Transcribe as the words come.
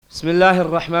بسم الله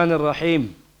الرحمن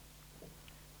الرحيم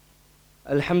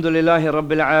الحمد لله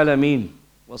رب العالمين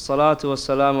والصلاة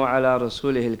والسلام على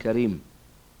رسوله الكريم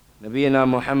نبينا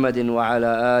محمد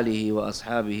وعلى آله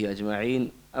وأصحابه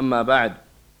أجمعين أما بعد.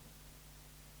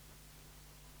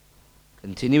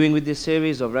 Continuing with this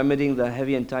series of remedying the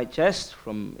heavy and tight chest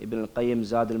from Ibn al-Qayyim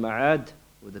Zad al-Ma'ad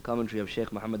with the commentary of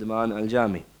Shaykh Muhammad Aman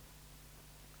al-Jami.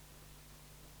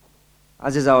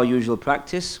 As is our usual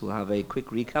practice, we'll have a quick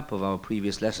recap of our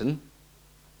previous lesson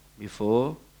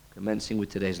before commencing with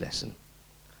today's lesson.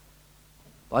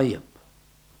 طيب.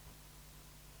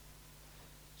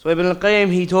 So Ibn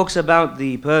al-Qayyim, he talks about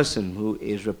the person who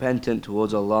is repentant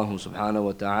towards Allah subhanahu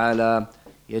wa ta'ala.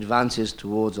 He advances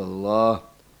towards Allah.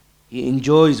 He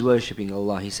enjoys worshipping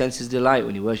Allah. He senses delight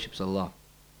when he worships Allah.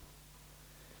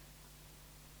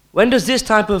 When does this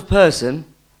type of person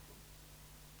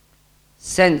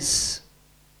sense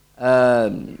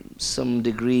some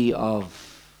degree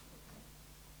of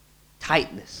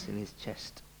tightness in his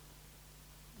chest?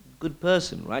 Good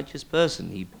person, righteous person.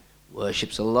 He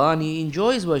worships Allah and he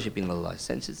enjoys worshipping Allah. He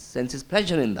senses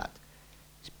pleasure in that.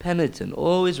 He's penitent,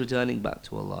 always returning back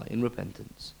to Allah in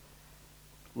repentance.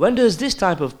 When does this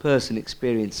type of person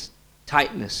experience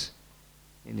tightness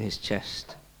in his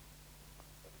chest?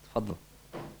 تفضل.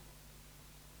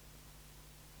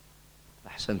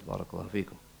 أحسنت بارك الله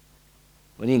فيكم.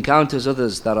 When he encounters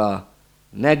others that are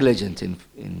negligent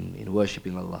in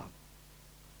worshipping Allah.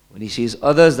 When he sees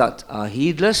others that are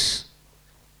heedless,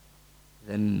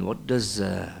 then what does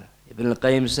Ibn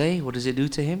al-Qayyim say? What does it do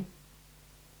to him?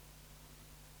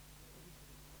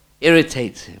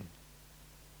 Irritates him.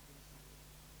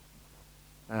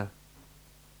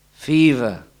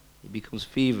 Fever. He becomes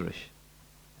feverish.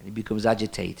 And he becomes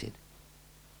agitated.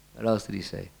 What else did he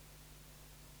say?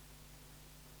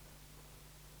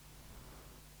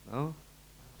 No?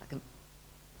 Like an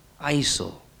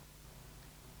eyesore.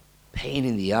 Pain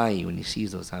in the eye when he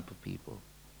sees those type of people.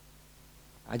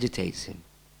 Agitates him.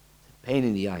 Pain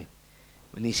in the eye.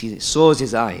 When he sees it, sores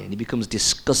his eye and he becomes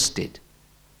disgusted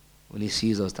when he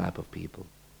sees those type of people.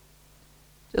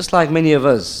 Just like many of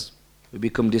us, we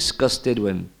become disgusted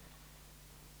when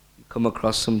you come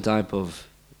across some type of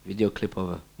video clip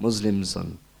of Muslims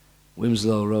on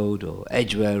Wimslow Road or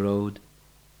Edgware Road.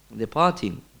 And they're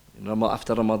partying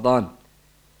after Ramadan.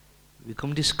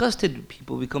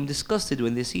 People become disgusted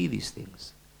when they see these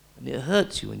things. And it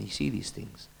hurts you when you see these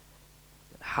things.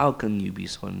 How can you be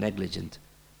so negligent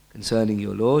concerning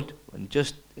your Lord when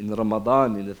just in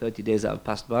Ramadan, in the 30 days that have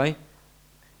passed by,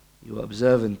 you are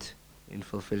observant in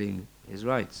fulfilling His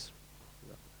rights?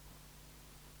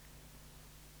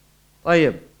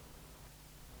 طيب.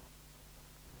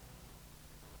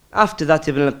 After that,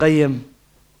 Ibn al-Qayyim,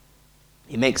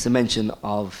 he makes a mention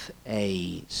of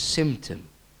a symptom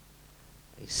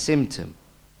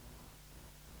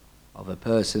of a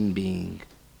person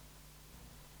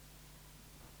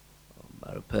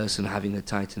having a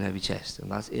tight and heavy chest, and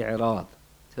that's i'rad,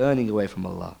 turning away from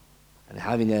Allah, and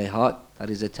having a heart that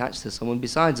is attached to someone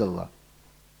besides Allah,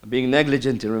 and being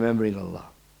negligent in remembering Allah,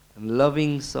 and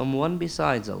loving someone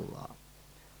besides Allah.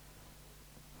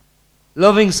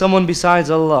 Loving someone besides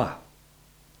Allah.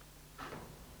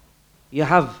 You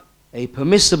have a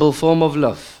permissible form of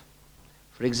love.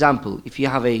 For example, if you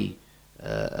have a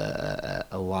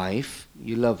wife,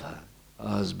 you love her. A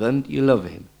husband, you love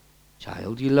him.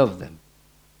 Child, you love them.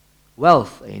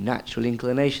 Wealth, a natural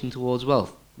inclination towards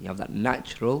wealth. You have that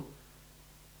natural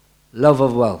love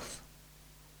of wealth.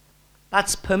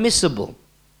 That's permissible.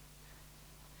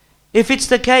 If it's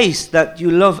the case that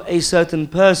you love a certain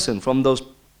person from those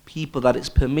people that it's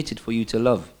permitted for you to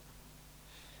love,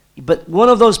 but one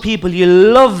of those people, you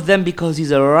love them because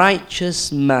he's a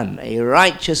righteous man, a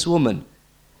righteous woman.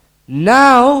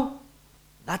 Now,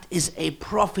 that is a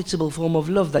profitable form of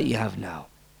love that you have now.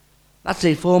 That's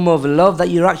a form of love that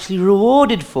you're actually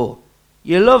rewarded for.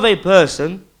 You love a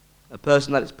person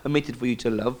that is permitted for you to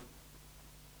love.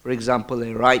 For example,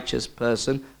 a righteous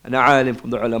person, an alim from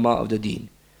the ulama of the deen.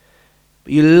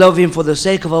 But you love him for the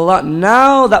sake of Allah.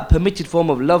 Now that permitted form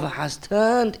of love has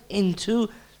turned into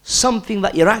something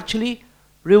that you're actually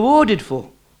rewarded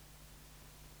for.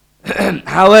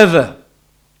 However,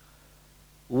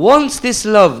 once this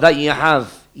love that you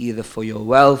have, either for your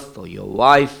wealth or your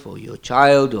wife or your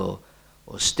child or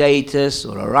status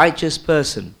or a righteous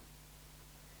person,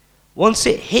 once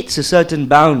it hits a certain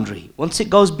boundary, once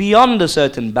it goes beyond a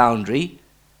certain boundary,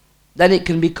 then it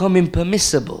can become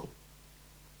impermissible.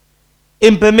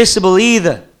 Impermissible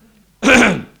either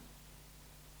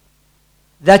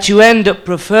that you end up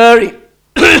preferring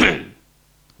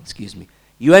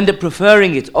you end up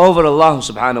preferring it over Allah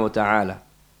subhanahu wa ta'ala.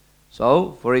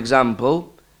 So, for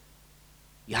example,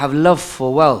 You have love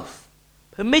for wealth.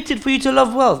 Permitted for you to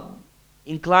love wealth.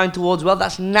 Inclined towards wealth,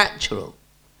 that's natural.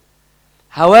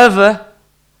 However,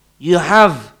 you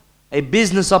have a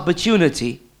business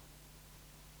opportunity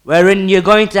wherein you're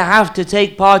going to have to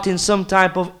take part in some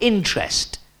type of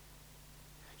interest.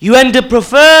 You end up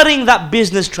preferring that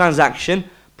business transaction,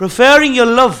 preferring your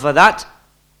love for that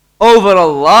over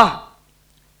Allah.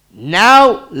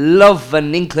 Now, love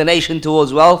and inclination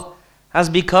towards wealth has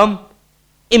become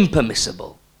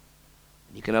impermissible.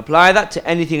 You can apply that to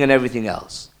anything and everything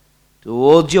else.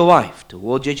 Towards your wife,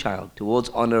 towards your child, towards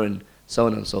honor and so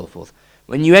on and so forth.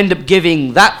 When you end up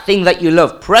giving that thing that you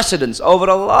love precedence over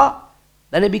Allah,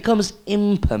 then it becomes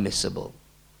impermissible.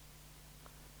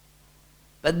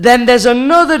 But then there's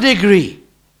another degree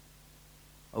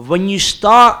of when you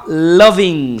start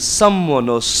loving someone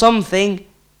or something,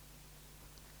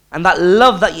 and that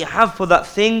love that you have for that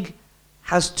thing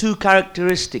has two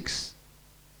characteristics.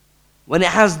 When it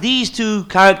has these two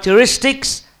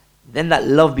characteristics, then that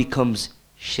love becomes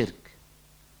shirk,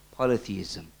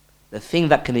 polytheism, the thing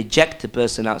that can eject a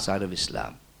person outside of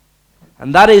Islam.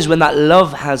 And that is when that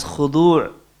love has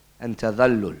khudu' and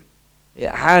tadallul.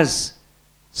 It has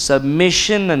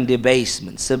submission and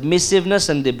debasement, submissiveness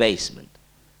and debasement.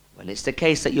 When it's the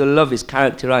case that your love is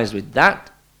characterized with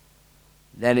that,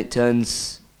 then it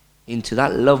turns into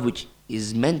that love which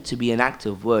is meant to be an act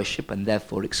of worship and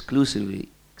therefore exclusively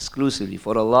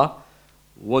for Allah.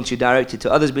 Once you direct it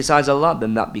to others besides Allah,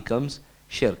 then that becomes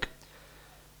shirk.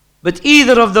 But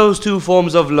either of those two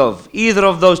forms of love, either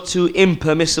of those two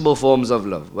impermissible forms of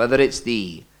love, whether it's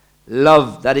the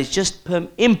love that is just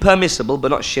impermissible but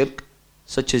not shirk,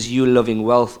 such as you loving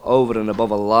wealth over and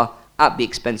above Allah at the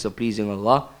expense of pleasing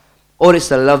Allah, or it's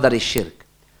the love that is shirk.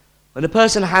 When a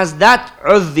person has that,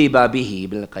 عُذِّبَ بِهِ,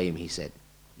 Ibn al-Qayyim, he said,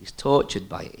 he's tortured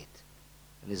by it,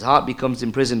 and his heart becomes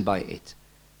imprisoned by it.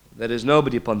 There is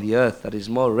nobody upon the earth that is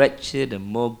more wretched and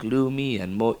more gloomy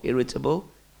and more irritable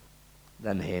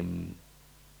than him.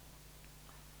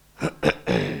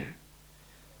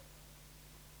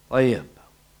 طيب.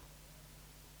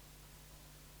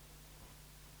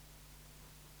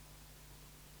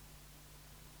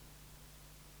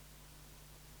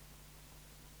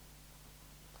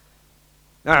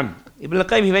 نعم. Ibn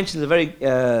al-Qayyim, he mentions a very,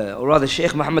 or rather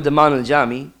Shaykh Muhammad Aman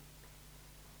al-Jami,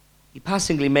 he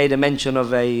passingly made a mention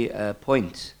of a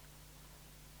point,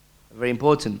 a very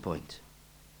important point,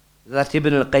 that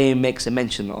Ibn al-Qayyim makes a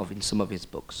mention of in some of his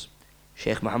books.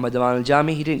 Shaykh Muhammad Aman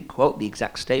al-Jami, he didn't quote the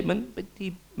exact statement, but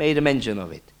he made a mention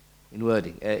of it in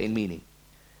wording, in meaning.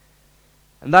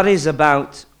 And that is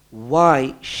about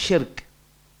why shirk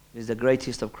is the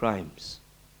greatest of crimes.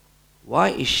 Why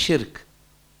is shirk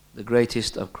the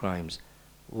greatest of crimes?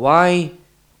 Why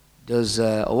does,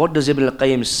 or what does Ibn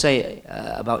al-Qayyim say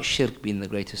about shirk being the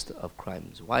greatest of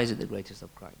crimes? Why is it the greatest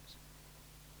of crimes?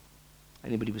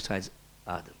 Anybody besides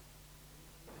Adam?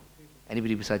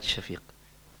 Anybody besides Shafiq?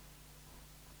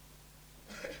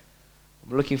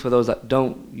 I'm looking for those that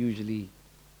don't usually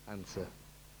answer.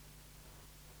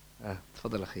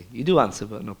 تفضل أخي. You do answer,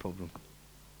 but no problem.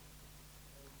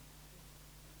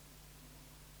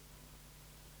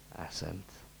 Ahsant.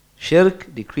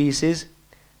 Shirk decreases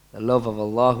the love of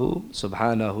Allah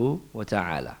subhanahu wa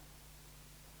ta'ala.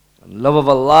 And love of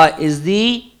Allah is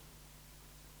the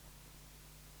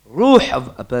ruh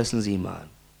of a person's iman.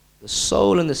 The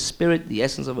soul and the spirit, the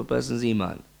essence of a person's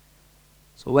iman.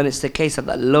 So when it's the case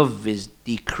that love is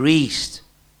decreased,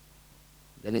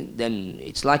 then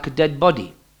it's like a dead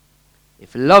body.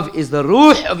 If love is the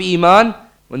ruh of iman,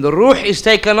 when the ruh is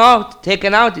taken out,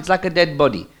 it's like a dead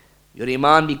body. Your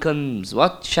iman becomes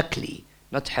what? Shakli,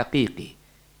 not haqiqi.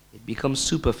 It becomes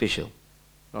superficial,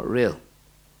 not real.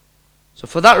 So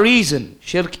for that reason,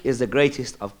 shirk is the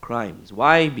greatest of crimes.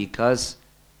 Why? Because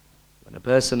when a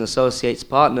person associates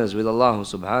partners with Allah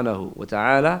subhanahu wa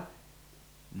ta'ala,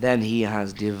 then he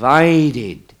has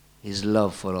divided his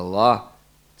love for Allah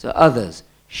to others,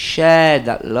 shared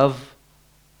that love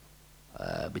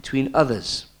between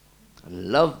others.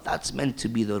 And love that's meant to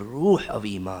be the ruh of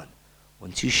iman.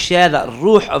 Once you share that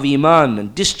ruh of iman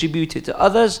and distribute it to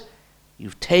others,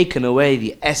 you've taken away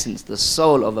the essence, the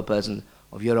soul of a person,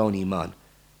 of your own iman.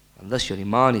 And thus your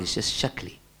iman is just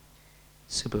shakli,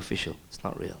 superficial, it's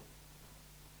not real.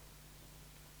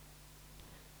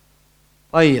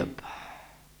 طيب.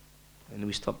 And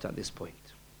we stopped at this point.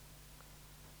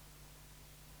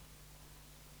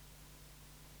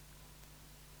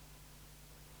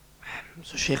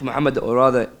 So Shaykh Muhammad, or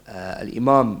rather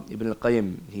Al-Imam Ibn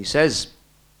al-Qayyim, he says,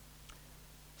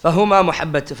 فَهُمَا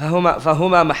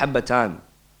مَحَبَّتان.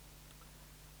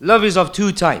 Love is of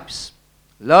two types.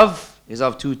 Love is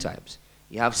of two types.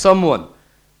 You have someone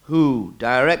who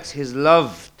directs his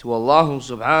love to Allah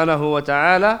subhanahu wa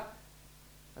ta'ala.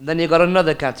 And then you got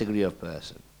another category of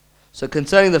person. So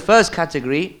concerning the first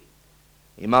category,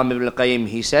 Imam Ibn al-Qayyim,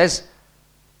 he says,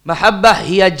 محبة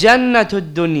هي جنة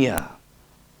الدنيا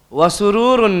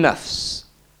وسرور النفس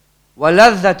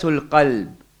ولذة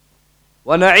القلب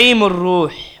ونعيم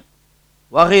الروح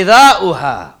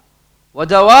وغذاؤها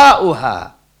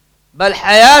ودواؤها بل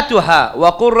حياتها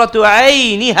وقرة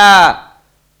عينها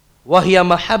وهي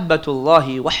محبة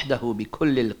الله وحده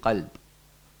بكل القلب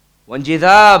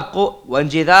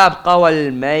وانجذاب قوى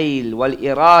الميل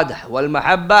والإرادة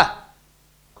والمحبة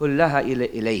كلها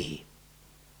إليه.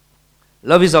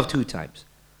 Love is of two types.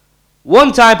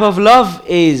 One type of love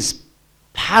is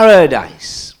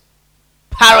paradise.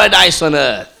 Paradise on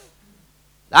earth.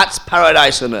 That's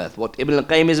paradise on earth. What Ibn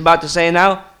al-Qayyim is about to say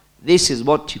now, this is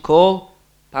what you call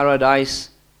paradise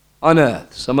on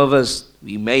earth. Some of us,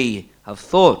 we may have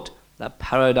thought that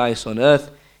paradise on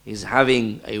earth is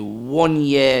having a 1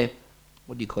 year,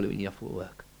 what do you call it when you have to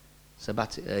work?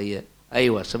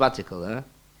 Sabbatical, huh?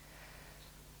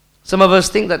 Some of us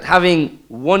think that having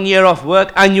 1 year off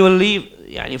work, annual leave,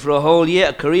 yani for a whole year,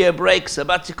 a career break,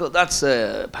 sabbatical, that's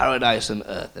a paradise on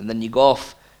earth. And then you go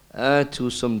off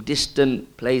to some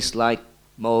distant place like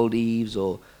Maldives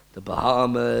or the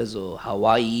Bahamas or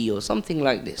Hawaii or something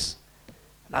like this.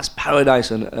 That's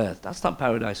paradise on earth. That's not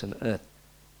paradise on earth.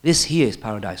 This here is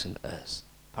paradise on earth.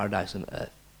 Paradise on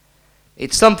earth.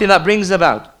 It's something that brings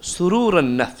about surur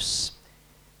an-nafs,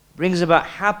 brings about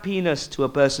happiness to a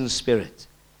person's spirit.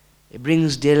 It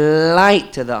brings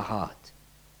delight to the heart.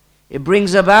 It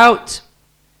brings about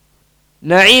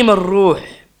na'im al-ruh,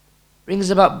 brings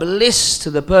about bliss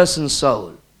to the person's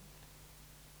soul.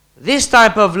 This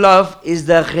type of love is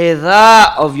the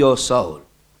ghidha of your soul,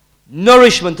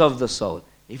 nourishment of the soul.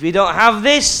 If you don't have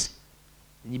this,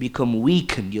 then you become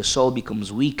weakened, your soul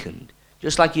becomes weakened.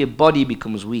 Just like your body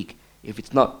becomes weak if it's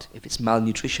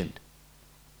malnutritioned.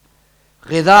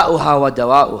 Ghidha'uha wa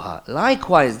dawa'uha.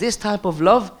 Likewise, this type of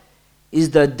love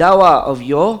is the dawa of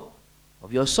your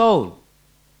soul.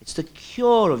 It's the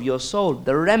cure of your soul,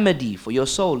 the remedy for your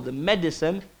soul, the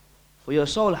medicine for your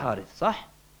soul, Harith. Sah?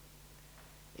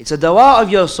 It's a dawa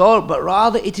of your soul, but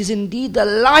rather it is indeed the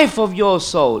life of your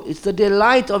soul. It's the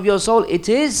delight of your soul. It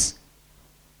is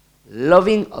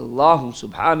loving Allah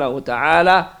subhanahu wa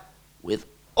ta'ala with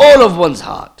all of one's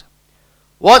heart.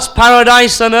 What's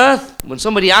paradise on earth? When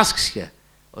somebody asks you,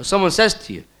 or someone says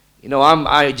to you,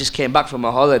 I just came back from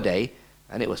a holiday,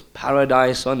 and it was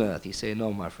paradise on earth. You say,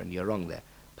 no, my friend, you're wrong there.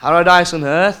 Paradise on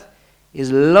earth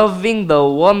is loving the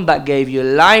one that gave you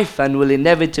life and will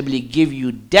inevitably give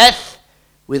you death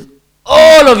with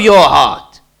all of your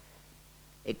heart.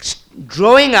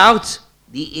 Drawing out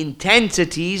the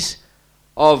intensities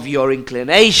of your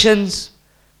inclinations,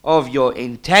 of your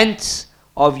intents,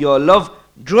 of your love,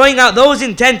 drawing out those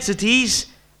intensities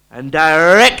and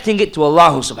directing it to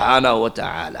Allah subhanahu wa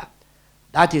ta'ala.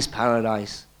 That is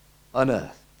paradise on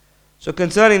earth. So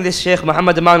concerning this, Shaykh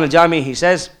Muhammad Aman al-Jami, he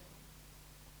says,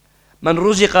 من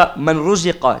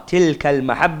رزق تلك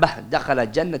المحبة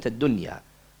دخل جنة الدنيا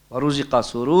ورزق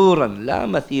سرورا لا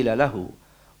مثيل له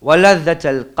ولذة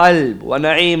القلب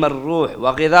ونعيم الروح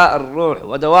وغذاء الروح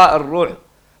ودواء الروح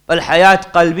بل حياة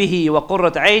قلبه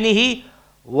وقرة عينه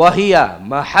وهي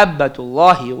محبة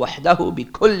الله وحده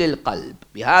بكل القلب.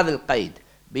 بهذا القيد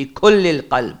بكل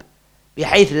القلب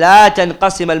بحيث لا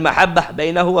تنقسم المحبة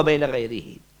بينه وبين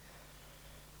غيره.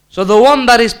 So the one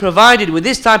that is provided with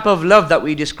this type of love that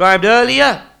we described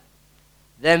earlier,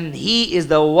 then he is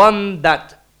the one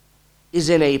that is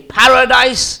in a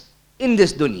paradise in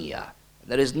this dunya.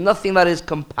 There is nothing that is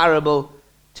comparable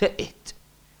to it.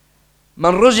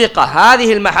 من رزق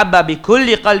هذه المحبة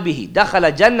بكل قلبه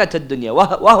دخل جنة الدنيا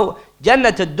وهو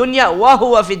جنة الدنيا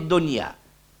وهو في الدنيا.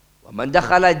 ومن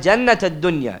دخل جنة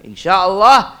الدنيا إن شاء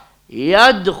الله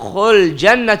يدخل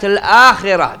جنة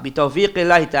الآخرة بتوفيق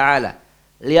الله تعالى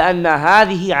لأن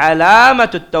هذه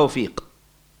علامة التوفيق.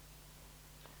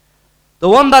 The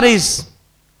one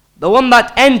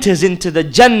that enters into the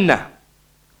Jannah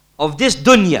of this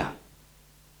dunya,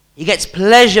 he gets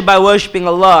pleasure by worshipping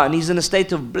Allah and he's in a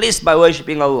state of bliss by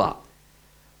worshipping Allah.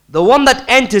 The one that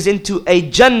enters into a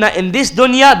Jannah in this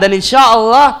dunya, then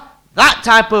inshaAllah, that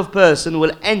type of person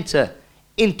will enter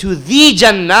into the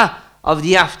Jannah of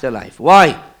the afterlife.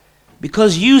 Why?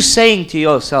 Because you saying to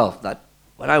yourself that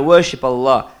when I worship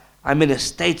Allah, I'm in a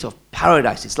state of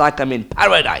paradise. It's like I'm in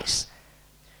paradise.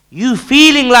 You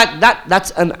feeling like that, that's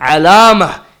an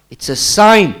alama. It's a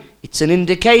sign. It's an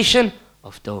indication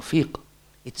of tawfiq.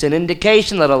 It's an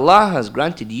indication that Allah has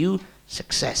granted you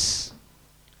success.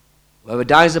 Whoever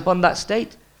dies upon that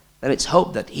state, then it's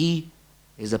hope that he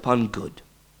is upon good.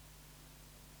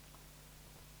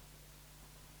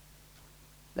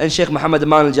 Then Shaykh Muhammad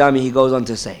Aman al-Jami, he goes on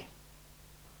to say,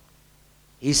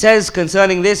 he says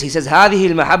concerning this, he says, هذه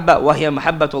المحبة وهي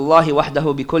محبة الله وحده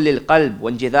بكل القلب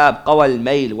وانجذاب قوى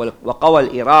الميل وقوى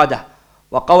الإرادة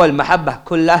وقوى المحبة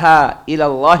كلها إلى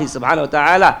الله سبحانه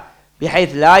وتعالى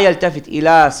بحيث لا يلتفت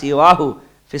إلى سواه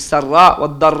في السراء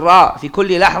والضراء في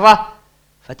كل لحظة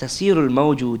فتصير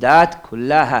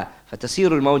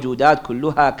الموجودات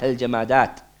كلها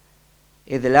كالجمادات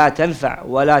إذ لا تنفع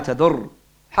ولا تضر.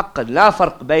 حقا لا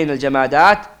فرق بين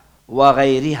الجمادات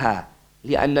وغيرها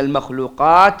لأن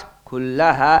المخلوقات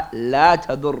كلها لا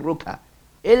تضرك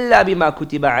إلا بما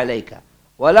كتب عليك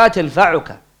ولا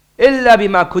تنفعك إلا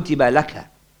بما كتب لك.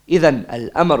 إذن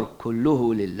الأمر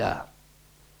كله لله.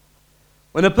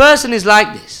 When a person is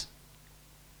like this,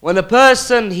 when a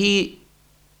person he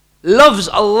loves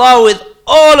Allah with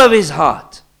all of his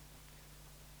heart,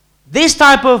 this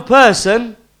type of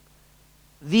person,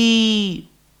 the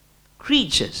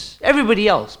creatures, everybody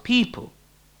else, people,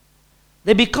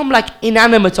 they become like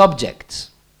inanimate objects.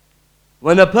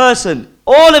 When a person,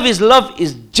 all of his love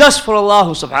is just for Allah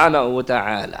subhanahu wa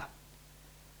ta'ala,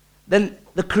 then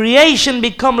the creation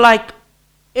become like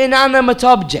inanimate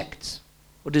objects.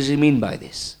 What does he mean by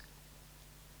this?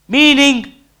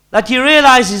 Meaning that he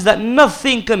realizes that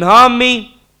nothing can harm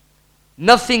me,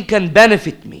 nothing can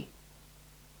benefit me.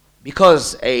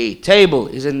 Because a table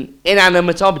is an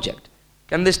inanimate object.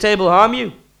 Can this table harm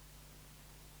you?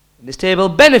 Can this table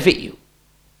benefit you?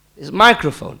 This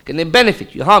microphone, can it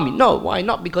benefit you, harm you? No, why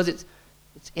not? Because it's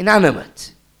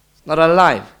inanimate. It's not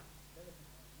alive.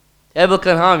 Table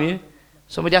can harm you.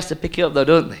 Somebody has to pick you up though,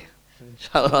 don't they?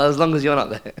 Inshallah, as long as you're not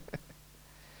there.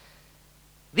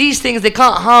 These things, they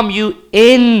can't harm you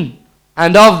in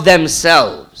and of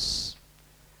themselves.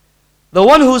 The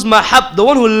one who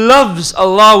loves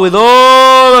Allah with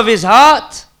all of his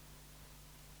heart,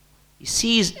 he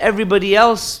sees everybody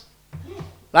else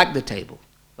like the table,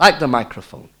 like the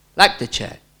microphone, like the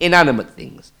chair, inanimate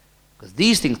things. Because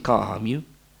these things can't harm you.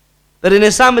 But in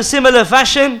a similar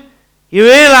fashion, he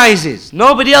realizes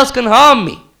nobody else can harm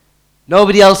me.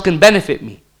 Nobody else can benefit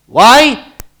me.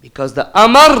 Why? Because the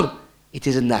amr, it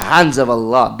is in the hands of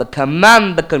Allah. The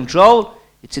command, the control,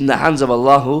 it's in the hands of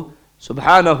Allah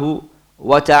subhanahu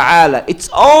wa ta'ala. It's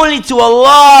only to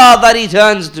Allah that he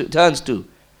turns to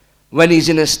when he's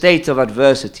in a state of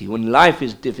adversity, when life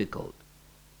is difficult.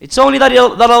 It's only that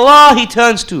Allah he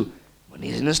turns to when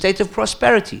he's in a state of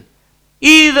prosperity.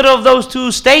 Either of those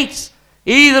two states,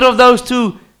 either of those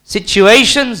two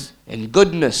situations, in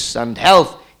goodness and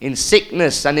health, in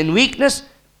sickness and in weakness,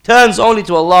 turns only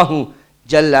to Allah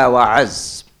Jalla wa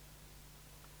Az.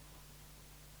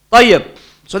 طيب.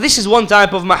 So this is one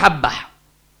type of mahabbah.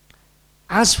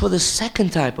 As for the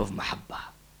second type of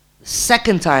mahabbah, the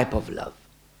second type of love,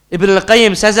 Ibn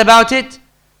al-Qayyim says about it,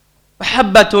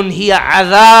 محبة هي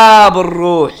عذاب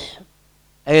الروح,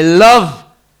 a love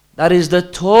that is the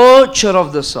torture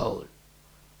of the soul,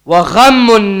 وغم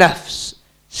النفس,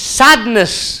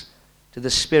 sadness to the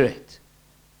spirit,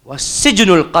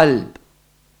 وسجن القلب,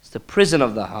 it's the prison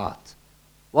of the heart,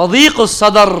 وضيق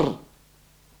الصدر,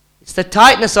 it's the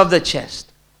tightness of the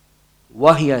chest,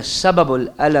 وهي سبب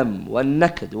الألم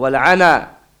والنكد والعنى,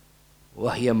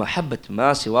 وهي محبة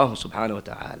ما سواه سبحانه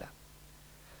وتعالى.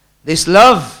 This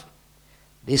love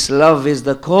is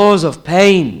the cause of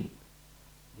pain.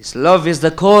 This love is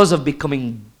the cause of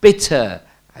becoming bitter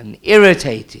and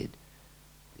irritated.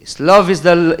 This love is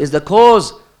the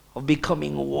cause of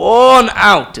becoming worn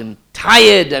out and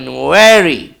tired and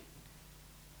weary.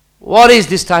 What is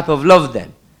this type of love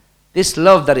then? This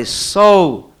love that is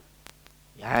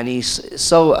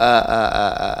it's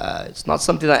not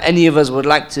something that any of us would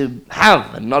like to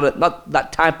have, and not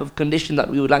that type of condition that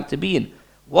we would like to be in.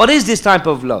 What is this type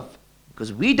of love?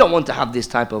 Because we don't want to have this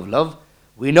type of love.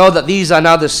 We know that these are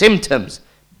now the symptoms: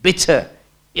 bitter,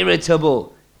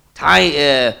 irritable,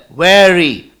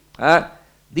 weary.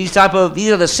 These are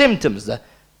the symptoms. The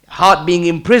heart being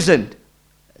imprisoned,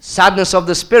 sadness of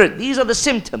the spirit. These are the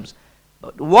symptoms.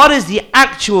 But what is the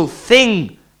actual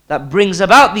thing that brings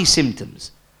about these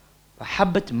symptoms?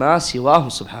 محبة ما سواه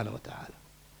سبحانه وتعالى.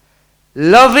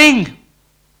 Loving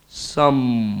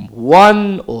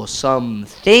someone or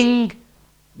something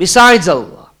besides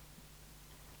Allah.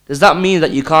 Does that mean that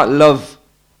you can't love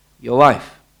your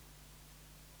wife?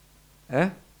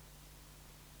 Uncle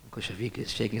Shafiq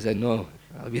is shaking his head, no.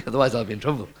 Otherwise I'll be in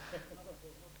trouble.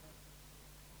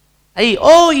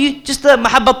 Just a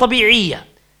mahabba tabi'iyya.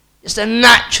 Just a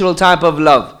natural type of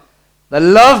love. The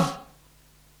love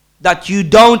that you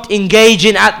don't engage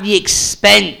in at the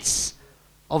expense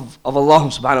of Allah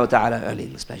subhanahu wa ta'ala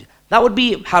earning this pleasure. That would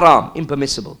be haram,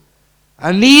 impermissible.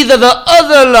 And neither the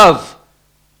other love,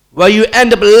 where you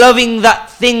end up loving that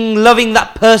thing, loving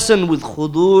that person with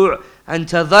khudu' and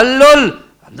tadallul,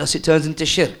 and thus it turns into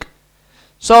shirk.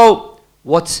 So,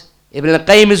 what Ibn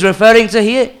al-Qayyim is referring to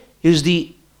here is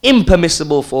the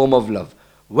impermissible form of love.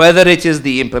 Whether it is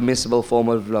the impermissible form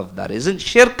of love that isn't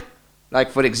shirk,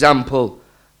 like for example,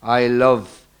 I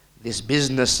love this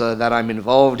business that I'm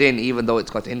involved in, even though it's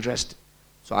got interest.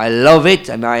 So I love it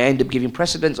and I end up giving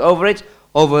precedence over it,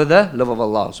 over the love of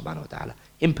Allah subhanahu wa ta'ala.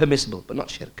 Impermissible, but not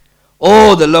shirk.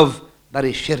 Or the love that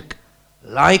is shirk,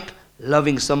 like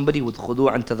loving somebody with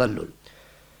khudu' and tadallul.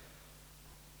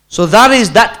 So that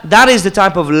is the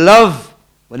type of love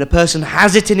when a person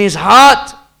has it in his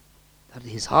heart, that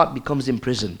his heart becomes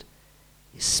imprisoned.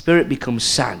 His spirit becomes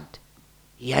sad.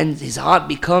 His heart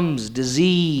becomes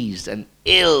diseased and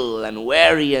ill and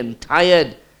weary and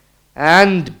tired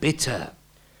and bitter.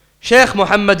 Shaykh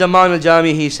Muhammad Aman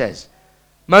al-Jami, he says,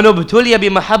 من ابتلي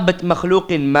بمحبة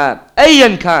مخلوق ما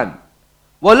أيا كان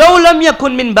ولو لم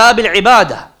يكن من باب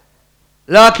العبادة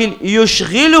لكن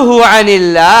يشغله عن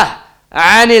الله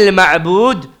عن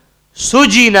المعبود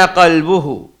سجن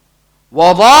قلبه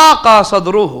وضاق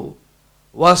صدره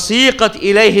وسيقت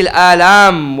إليه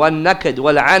الآلام والنكد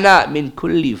والعناء من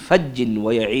كل فج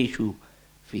ويعيش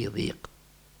في ضيق.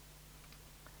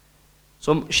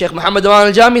 So Shaykh Muhammad Aman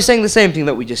al-Jami is saying the same thing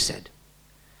that we just said.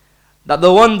 That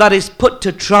the one that is put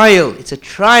to trial, it's a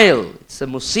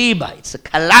musibah, it's a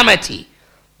calamity.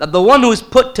 That the one who is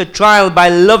put to trial by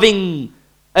loving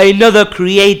another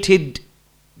created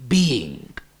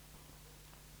being,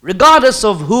 regardless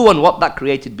of who and what that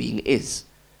created being is,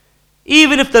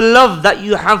 even if the love that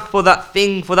you have for that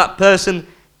thing, for that person,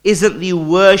 isn't the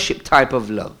worship type of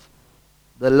love,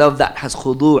 the love that has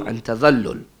khudu' and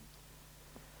tadallul,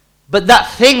 but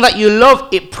that thing that you love,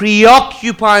 it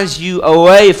preoccupies you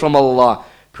away from Allah,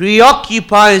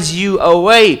 preoccupies you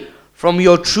away from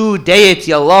your true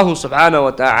deity, Allah subhanahu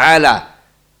wa ta'ala,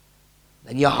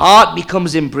 then your heart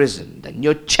becomes imprisoned, and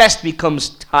your chest becomes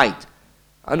tight,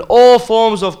 and all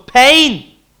forms of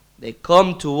pain, they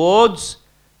come towards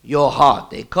your heart.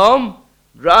 They come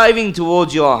driving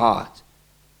towards your heart.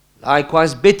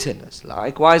 Likewise bitterness,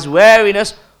 likewise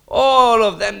weariness, all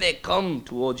of them, they come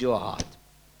towards your heart.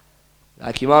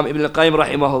 Like Imam Ibn al-Qayyim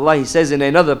rahimahullah, he says in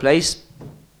another place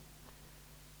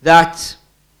that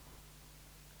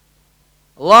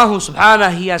Allah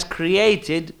subhanahu, He has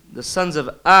created the sons of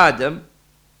Adam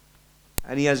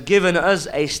and He has given us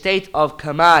a state of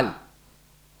kamal,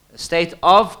 a state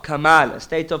of kamal, a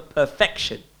state of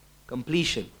perfection,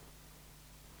 completion.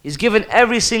 He's given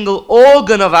every single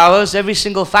organ of ours, every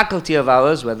single faculty of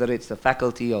ours, whether it's the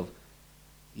faculty of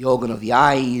the organ of the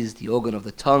eyes, the organ of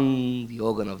the tongue, the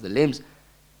organ of the limbs.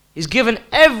 He's given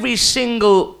every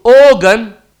single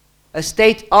organ a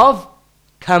state of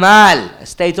kamal, a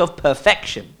state of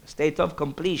perfection, a state of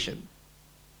completion.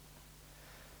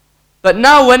 But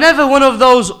now whenever one of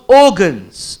those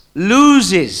organs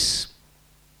loses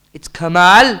its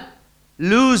kamal,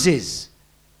 loses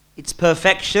its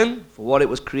perfection for what it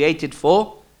was created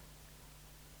for,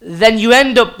 then you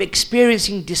end up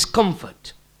experiencing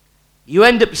discomfort. You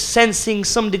end up sensing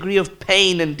some degree of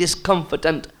pain and discomfort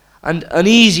and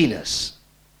uneasiness.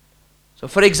 So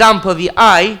for example, the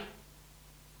eye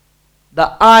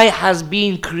has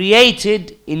been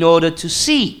created in order to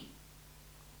see.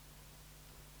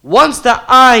 Once the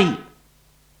eye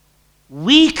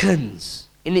weakens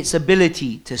in its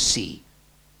ability to see,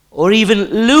 or even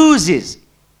loses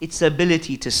its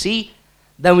ability to see,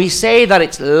 then we say that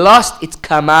it's lost its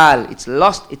kamal, it's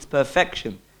lost its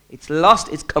perfection, it's lost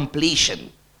its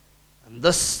completion. And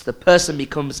thus the person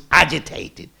becomes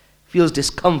agitated, feels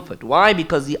discomfort. Why?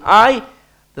 Because the eye,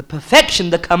 the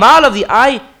perfection, the kamal of the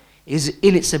eye is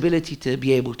in its ability to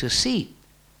be able to see.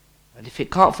 And if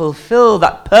it can't fulfill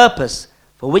that purpose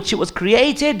for which it was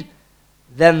created,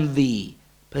 then the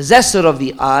possessor of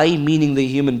the eye, meaning the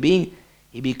human being,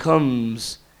 he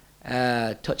becomes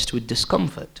touched with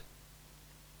discomfort.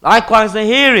 Likewise, the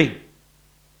hearing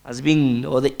has been,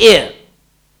 or the ear,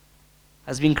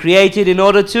 has been created in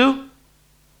order to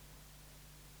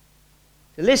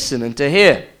listen and to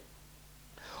hear.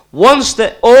 Once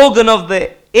the organ of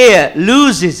the ear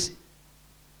loses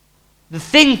the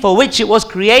thing for which it was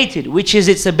created, which is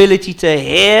its ability to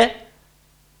hear,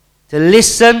 to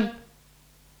listen,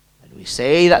 and we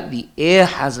say that the ear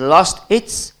has lost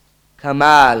its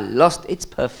kamal, lost its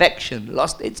perfection,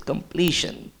 lost its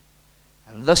completion,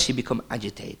 and thus you become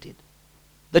agitated.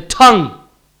 The tongue,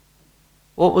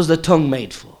 what was the tongue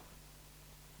made for?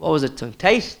 What was the tongue?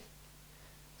 Taste.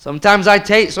 Sometimes I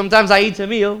eat a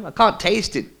meal, I can't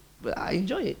taste it, but I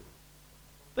enjoy it.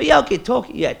 But yeah, okay,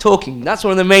 talking. That's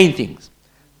one of the main things.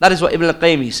 That is what Ibn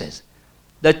al-Qayyim says.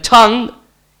 The tongue,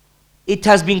 it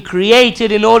has been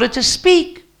created in order to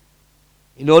speak,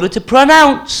 in order to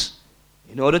pronounce,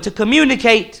 in order to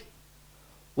communicate.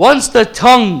 Once the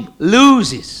tongue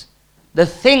loses the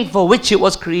thing for which it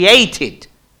was created,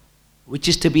 which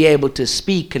is to be able to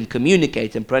speak and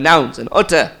communicate and pronounce and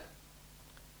utter,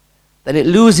 then it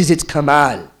loses its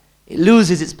kamal, it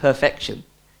loses its perfection,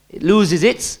 it loses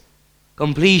its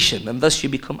completion, and thus you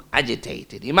become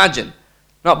agitated. Imagine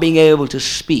not being able to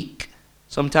speak.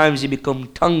 Sometimes you become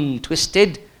tongue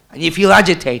twisted and you feel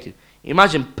agitated.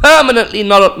 Imagine permanently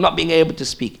not being able to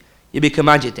speak. You become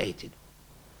agitated.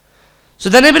 So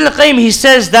then Ibn al-Qayyim, he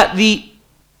says that the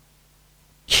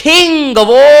king of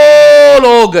all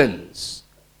organs,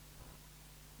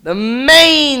 the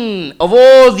main of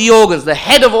all the organs, the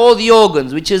head of all the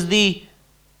organs, which is the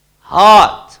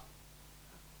heart.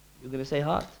 You're going to say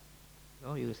heart?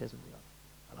 No, you're going to say something else.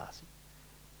 I'll ask you.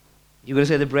 You're going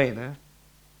to say the brain, huh?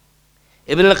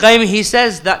 Ibn al-Qayyim, he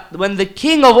says that when the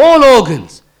king of all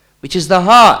organs, which is the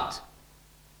heart,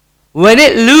 when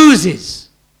it loses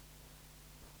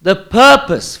the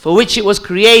purpose for which it was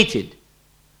created,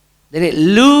 then it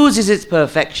loses its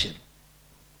perfection.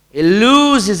 It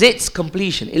loses its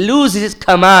completion. It loses its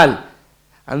kamal.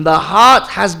 And the heart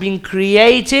has been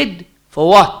created for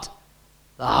what?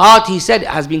 The heart, he said,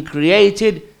 has been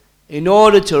created in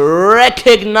order to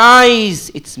recognize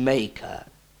its maker.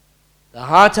 The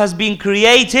heart has been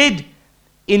created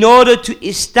in order to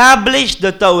establish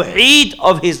the tawheed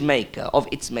of his maker, of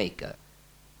its maker.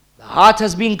 The heart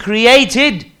has been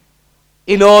created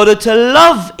in order to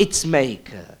love its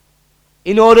maker,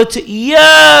 in order to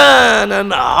yearn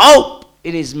and hope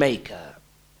in his maker.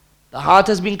 The heart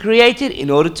has been created in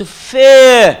order to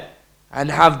fear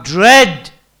and have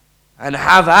dread and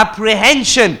have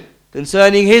apprehension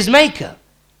concerning his maker.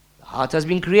 The heart has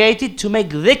been created to make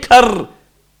dhikr,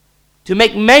 to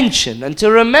make mention and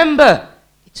to remember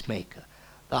its maker.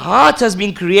 The heart has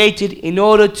been created in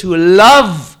order to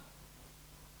love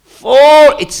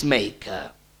for its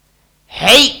maker,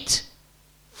 hate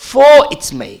for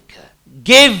its maker,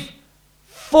 give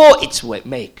for its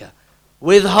maker,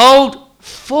 withhold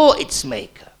for its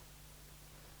maker.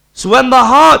 So when the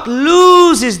heart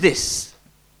loses this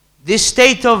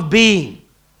state of being,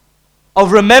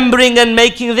 of remembering and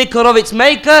making dhikr of its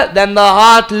maker, then the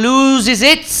heart loses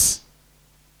its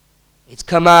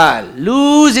kamal,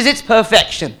 loses its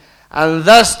perfection. And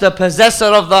thus the possessor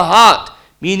of the heart,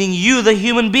 meaning you, the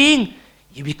human being,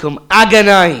 you become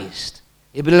agonized.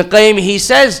 Ibn al-Qayyim, he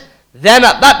says, then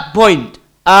at that point,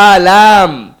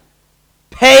 alam,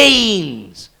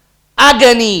 pains,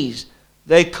 agonies,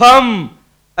 they come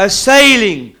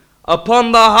assailing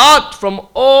upon the heart from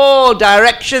all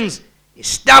directions,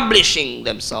 establishing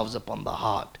themselves upon the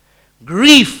heart.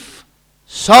 Grief,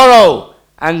 sorrow,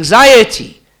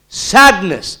 anxiety,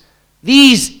 sadness,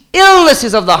 these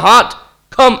illnesses of the heart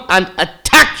come and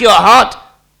attack your heart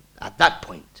at that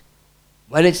point.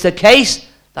 When it's the case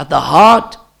that the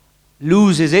heart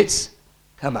loses its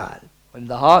kamal. When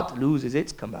the heart loses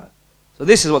its kamal. So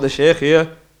this is what the Shaykh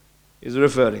here is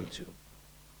referring to.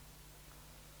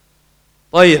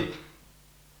 طيب.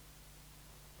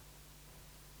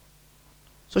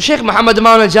 So Shaykh Muhammad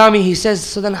Aman al-Jami, he says,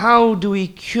 so then how do we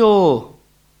cure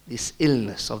this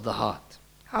illness of the heart?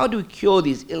 How do we cure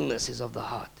these illnesses of the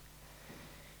heart?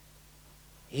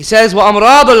 He says,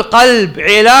 وَأَمْرَاضُ الْقَلْبِ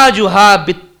عِلَاجُهَا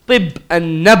بِالطِّبِّ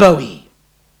النَّبَوِي.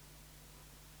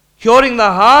 Curing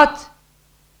the heart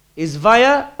is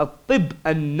via a طِبْ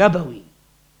النَّبَوِي,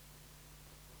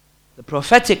 the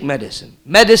prophetic medicine,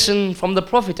 medicine from the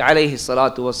Prophet عليه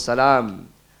الصلاة والسلام.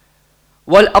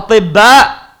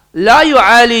 وَالْأَطِبَّاء لا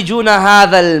يعالجون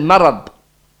هذا المرض.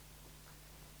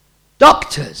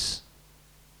 Doctors,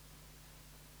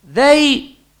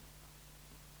 they,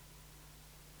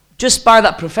 just by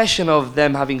that profession of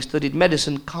them having studied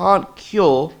medicine, can't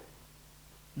cure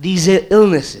these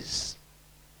illnesses.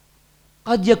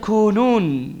 قد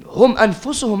يكونون هم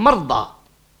أنفسهم مرضى.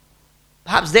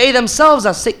 Perhaps they themselves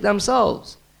are sick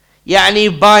themselves.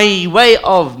 يعني by way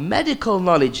of medical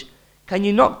knowledge, can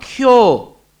you not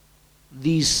cure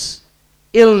these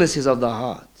illnesses of the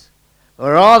heart?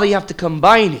 Or rather you have to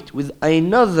combine it with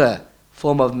another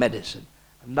form of medicine.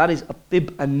 And that is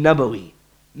at-tib an-nabawi,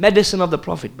 medicine of the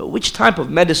Prophet. But which type of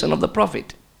medicine of the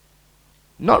Prophet?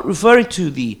 Not referring to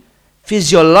the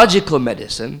physiological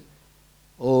medicine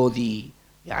or the,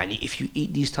 if you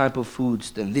eat these type of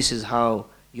foods, then this is how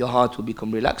your heart will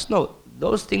become relaxed. No,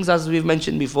 those things, as we've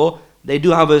mentioned before, they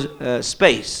do have a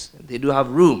space, they do have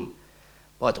room.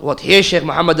 But what here Shaykh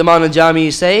Muhammad Aman al-Jami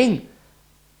is saying,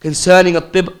 concerning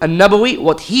at-Tib an-Nabawi,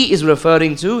 what he is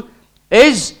referring to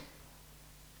is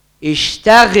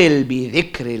اشتغل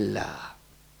بذكر الله.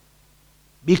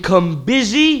 Become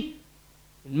busy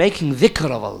in making dhikr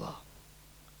of Allah.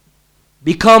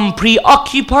 Become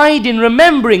preoccupied in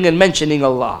remembering and mentioning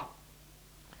Allah.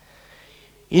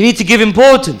 You need to give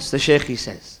importance, the Shaykh he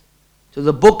says, to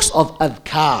the books of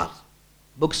adhkar.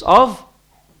 Books of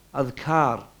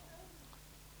adhkar.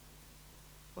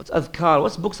 What's adhkar?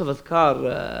 What's books of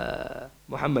adhkar,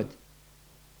 Muhammad?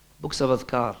 Books of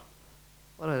adhkar.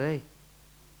 What are they?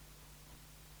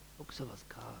 Books of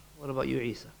adhkar. What about you,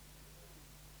 Isa?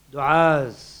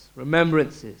 Du'as,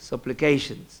 remembrances,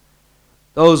 supplications.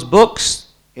 Those books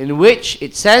in which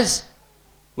it says,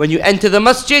 when you enter the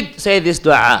masjid, say this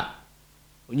dua.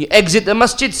 When you exit the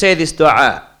masjid, say this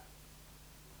dua.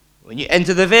 When you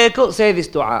enter the vehicle, say this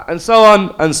dua. And so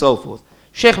on and so forth.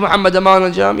 Shaykh Muhammad Aman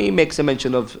al-Jami makes a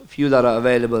mention of few that are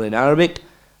available in Arabic.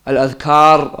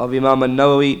 Al-Adhkar of Imam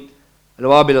al-Nawawi.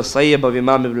 Al-Wabil al-Sayyib of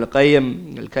Imam Ibn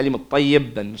al-Qayyim. Al-Kalim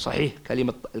al-Tayyib and Sahih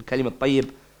Al-Kalim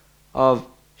al-Tayyib of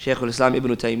Shaykh al-Islam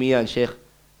Ibn Taymiyyah and Shaykh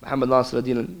Muhammad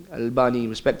Nasiruddin al-Albani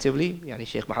respectively. Yani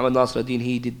Shaykh Muhammad Nasiruddin,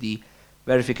 he did the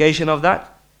verification of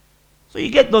that. So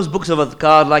you get those books of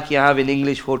adhkar like you have in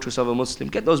English, Fortress of a Muslim.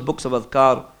 Get those books of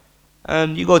adhkar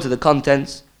and you go to the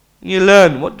contents. You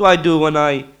learn, what do I do when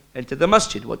I enter the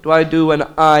masjid? What do I do when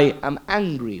I am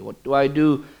angry? What do I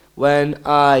do when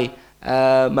I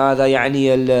when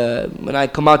I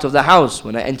come out of the house,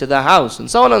 when I enter the house,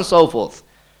 and so on and so forth.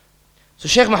 So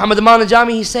Shaykh Muhammad Aman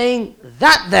al-Jami, he's saying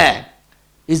that there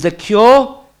is the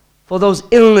cure for those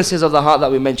illnesses of the heart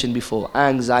that we mentioned before.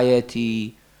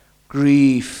 Anxiety,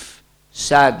 grief,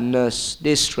 sadness,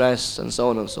 distress, and so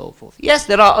on and so forth. Yes,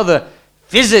 there are other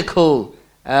physical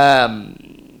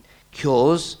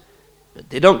cures, but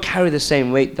they don't carry the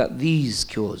same weight that these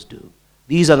cures do.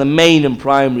 These are the main and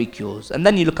primary cures. And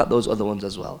then you look at those other ones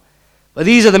as well. But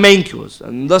these are the main cures.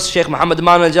 And thus Shaykh Muhammad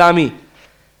Aman al-Jami,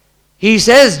 he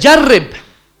says, Jarrib,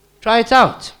 try it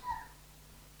out.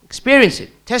 Experience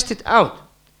it, test it out.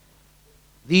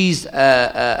 These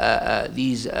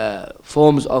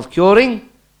forms of curing,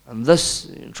 and thus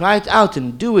try it out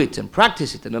and do it and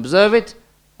practice it and observe it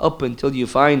up until you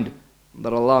find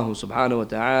that Allah subhanahu wa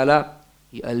ta'ala,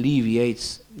 He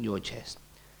alleviates your chest.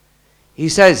 He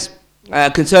says,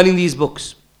 concerning these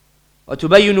books,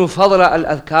 وَتُبَيِّنُ فَضْلَ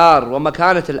الْأَذْكَارِ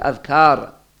وَمَكَانَةَ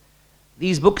الْأَذْكَارِ.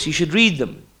 These books, you should read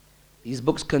them. These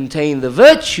books contain the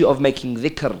virtue of making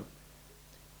dhikr.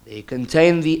 They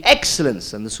contain the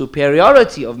excellence and the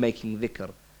superiority of making dhikr.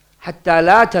 حَتَّى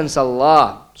لَا تَنْسَ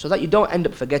اللَّهِ, so that you don't end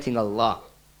up forgetting Allah.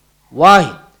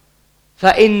 Why?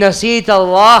 فَإِنْ نَسِيتَ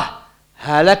اللَّهِ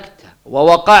هَلَكْتَ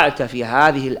وَوَقَعْتَ فِي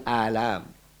هَذِهِ الْآلَامِ.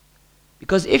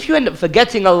 Because if you end up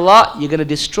forgetting Allah, you're going to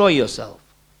destroy yourself.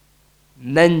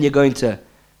 And then you're going to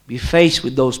be faced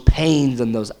with those pains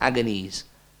and those agonies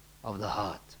of the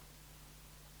heart.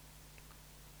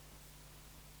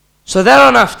 So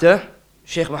thereafter,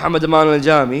 Shaykh Muhammad Aman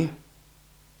al-Jami,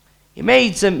 he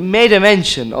made a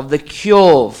mention of the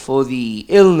cure for the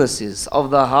illnesses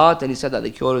of the heart, and he said that the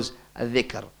cure is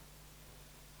dhikr.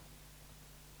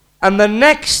 And the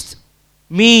next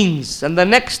means and the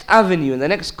next avenue and the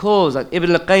next cause that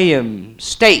Ibn al-Qayyim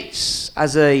states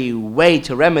as a way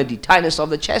to remedy tightness of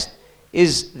the chest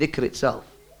is dhikr itself.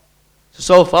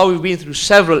 So far we've been through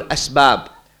several asbab,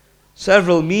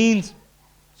 several means,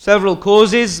 several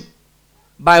causes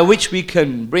by which we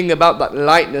can bring about that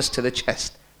lightness to the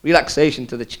chest, relaxation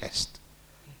to the chest.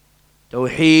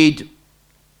 Tawheed,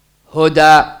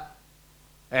 Huda,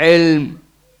 Ilm,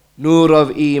 Nur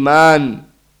of Iman,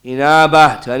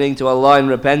 Inabah, turning to Allah in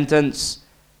repentance,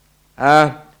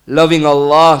 loving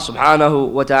Allah subhanahu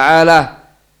wa ta'ala,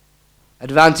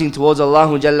 advancing towards Allah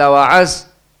Jalla wa Az.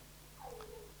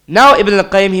 Now Ibn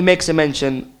al-Qayyim, he makes a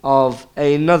mention of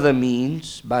another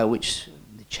means by which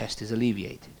the chest is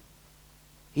alleviated.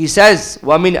 He says,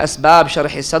 وَمِنْ أَسْبَابِ شَرْحِ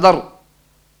الصَّدْرِ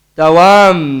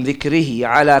دوام ذكره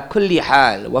على كل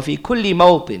حال وفي كل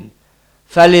موطن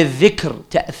فللذكر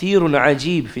تأثير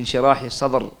عجيب في انشراح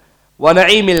الصدر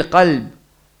ونعيم القلب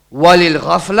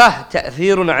وللغفلة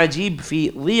تأثير عجيب في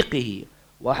ضيقه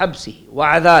وحبسه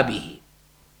وعذابه.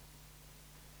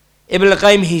 Ibn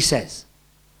al-Qayyim, he says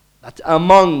that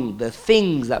among the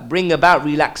things that bring about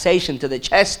relaxation to the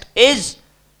chest is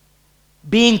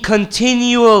being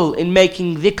continual in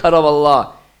making dhikr of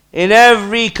Allah in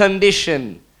every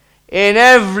condition, in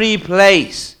every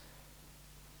place,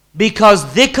 because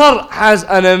dhikr has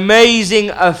an amazing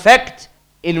effect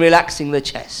in relaxing the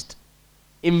chest,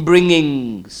 in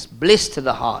bringing bliss to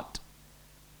the heart.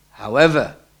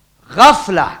 However,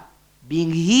 ghafla,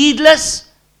 being heedless,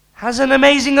 has an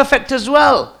amazing effect as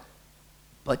well.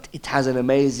 But it has an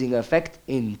amazing effect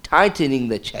in tightening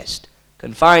the chest,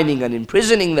 confining and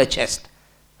imprisoning the chest,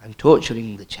 and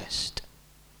torturing the chest.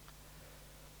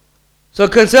 So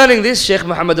concerning this, Shaykh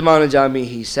Muhammad Aman al-Jami,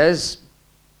 he says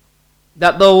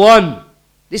that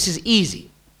this is easy.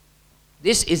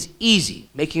 This is easy.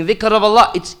 Making dhikr of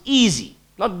Allah, it's easy,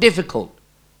 not difficult.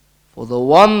 For the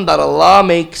one that Allah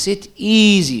makes it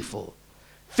easy for.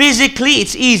 Physically,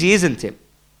 it's easy, isn't it?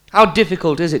 How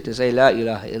difficult is it to say La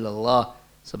ilaha illallah,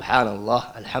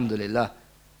 Subhanallah, Alhamdulillah,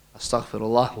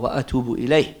 Astaghfirullah, wa atubu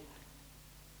ilayh?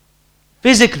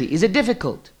 Physically, is it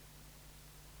difficult?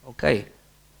 Okay.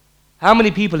 How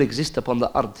many people exist upon the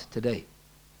earth today?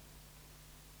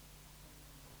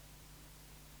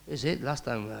 Is it? Last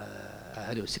time I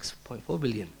heard it was 6.4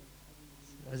 billion.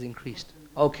 It has increased.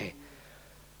 Okay.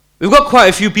 We've got quite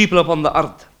a few people upon the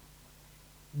earth.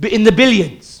 In the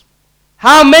billions.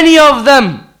 How many of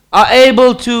them are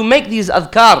able to make these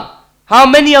adhkar? How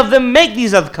many of them make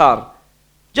these adhkar?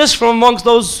 Just from amongst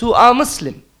those who are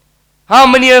Muslim. How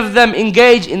many of them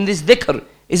engage in this dhikr?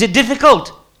 Is it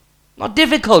difficult? Not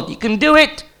difficult. You can do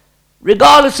it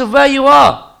regardless of where you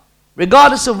are.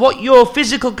 Regardless of what your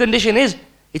physical condition is.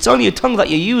 It's only your tongue that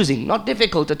you're using. Not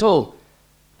difficult at all.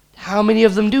 How many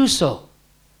of them do so?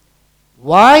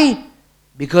 Why?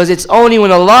 Because it's only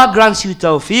when Allah grants you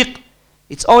tawfiq,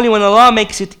 it's only when Allah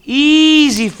makes it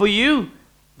easy for you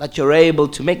that you're able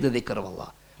to make the dhikr of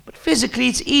Allah. But physically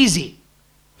it's easy.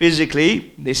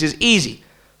 Physically, this is easy.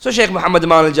 So Shaykh Muhammad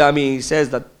Aman al-Jami says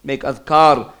that make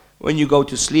adhkar when you go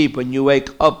to sleep, when you wake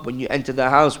up, when you enter the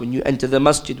house, when you enter the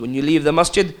masjid, when you leave the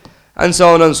masjid, and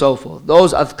so on and so forth.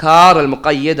 Those adhkar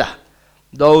al-muqayyadah,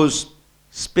 those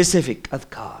specific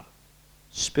adhkar.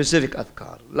 Specific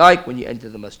adhkar. Like when you enter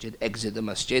the masjid, exit the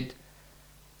masjid.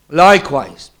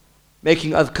 Likewise,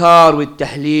 making adhkar with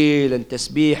tahleel and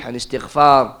tasbih and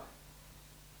istighfar.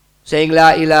 Saying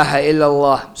La ilaha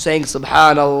illallah, saying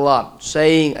Subhanallah,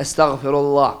 saying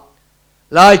Astaghfirullah.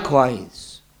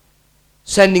 Likewise,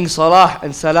 sending salah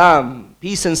and salam,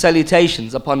 peace and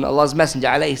salutations upon Allah's Messenger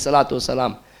alayhi salatu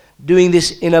wasalam. Doing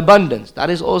this in abundance. That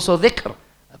is also dhikr.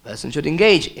 A person should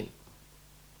engage in.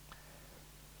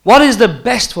 What is the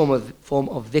best form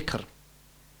of dhikr?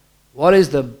 What is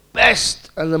the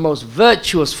best and the most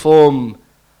virtuous form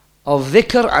of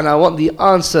dhikr? And I want the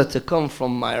answer to come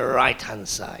from my right hand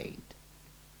side.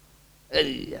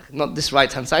 Not this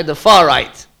right hand side, the far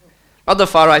right. Not the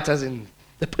far right as in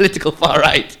the political far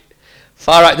right.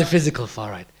 Far right, the physical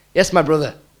far right. Yes, my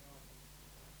brother.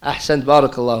 Ahsant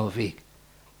barakallahu feek.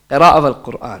 Qira'ah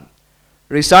al-Quran.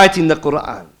 Reciting the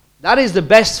Quran. That is the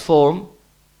best form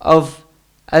of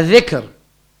a dhikr.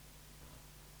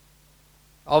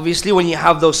 Obviously, when you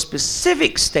have those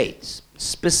specific states,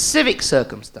 specific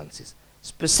circumstances,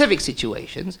 specific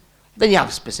situations, then you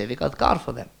have specific adhkar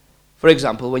for them. For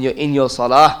example, when you're in your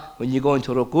salah, when you go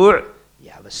into ruku', you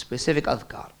have a specific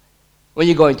adhkar. When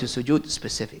you go into sujood,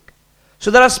 specific.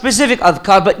 So there are specific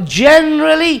adhkar, but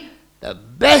generally, the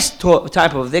best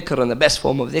type of dhikr and the best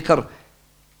form of dhikr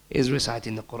is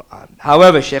reciting the Quran.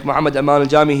 However, Shaykh Muhammad Aman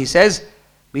al-Jami, he says,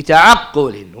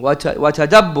 بِتَعَقُّلٍ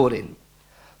وَتَدَبُّرٍ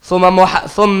ثُمَّ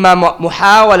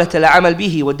مُحَاوَلَةَ الْعَمَلْ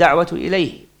بِهِ وَالدَّعْوَةُ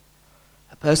إِلَيْهِ.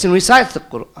 A person recites the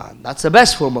Quran. That's the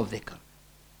best form of dhikr.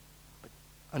 But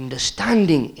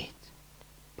understanding it,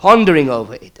 pondering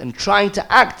over it, and trying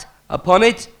to act upon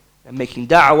it, and making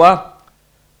da'wah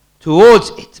towards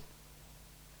it.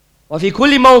 وفي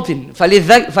كل موطن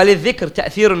فللذكر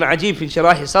تأثير عجيب في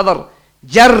انشراح صدر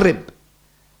جرب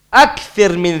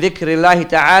أكثر من ذكر الله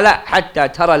تعالى حتى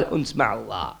ترى الأنس مع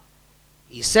الله.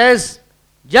 He says,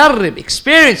 جرب,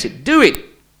 experience it, do it.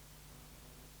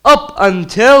 Up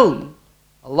until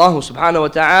Allah subhanahu wa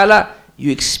ta'ala,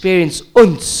 you experience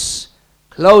uns,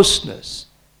 closeness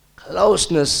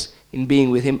in being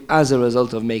with Him as a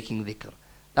result of making dhikr.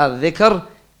 That dhikr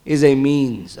is a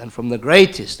means, and from the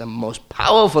greatest and most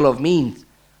powerful of means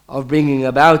of bringing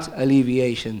about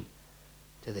alleviation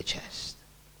to the chest.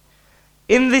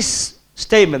 In this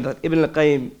statement that Ibn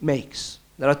al-Qayyim makes,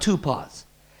 there are two parts.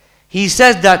 He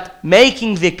says that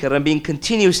making dhikr and being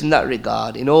continuous in that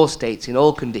regard, in all states, in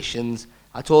all conditions,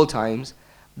 at all times,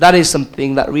 that is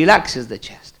something that relaxes the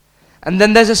chest. And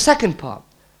then there's a second part,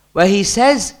 where he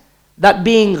says that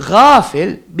being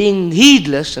ghafil, being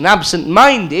heedless and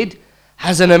absent-minded,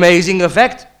 has an amazing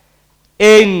effect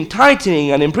in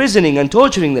tightening and imprisoning and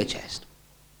torturing the chest.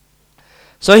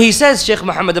 So he says, Shaykh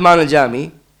Muhammad Aman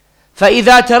al-Jami,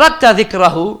 فَإِذَا تَرَكْتَ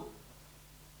ذِكْرَهُ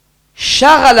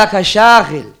شَغَلَكَ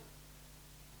شَاغِلٌ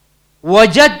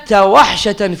وَجَدْتَ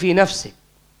وَحْشَةً فِي نَفْسِكَ.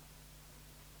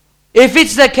 If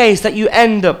it's the case that you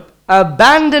end up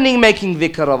abandoning making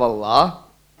dhikr of Allah,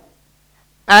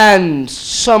 and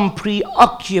some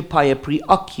preoccupies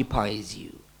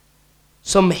you,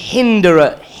 some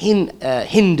hinders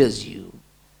you,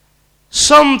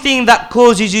 something that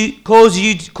causes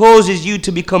you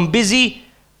to become busy,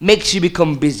 makes you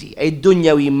become busy, a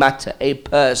dunyawi matter, a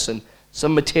person,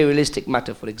 some materialistic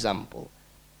matter, for example.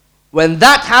 When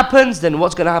that happens, then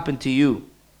what's going to happen to you?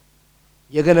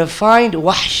 You're going to find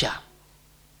wahsha.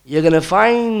 You're going to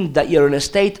find that you're in a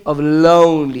state of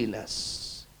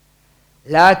loneliness.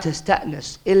 لا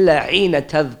تستأنس إلا حين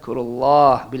تذكر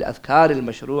الله بالأذكار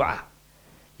المشروعة.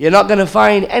 You're not going to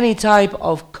find any type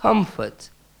of comfort.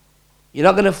 You're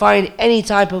not going to find any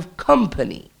type of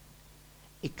company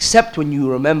except when you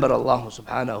remember Allah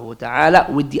subhanahu wa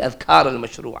ta'ala with the adhkar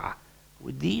al-mashru'ah,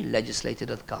 with the legislated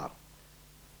adhkar.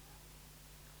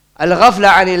 الغفلة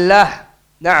عن الله.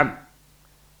 نعم.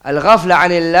 الغفلة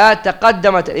عن الله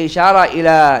تقدمت الإشارة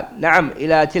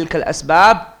إلى تلك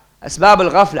الأسباب. أسباب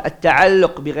الغفلة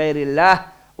التعلق بغير الله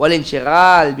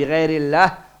والانشغال بغير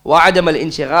الله وعدم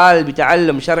الانشغال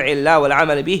بتعلم شرع الله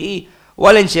والعمل به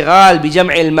والانشغال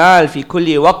بجمع المال في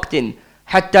كل وقت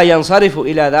حتى ينصرف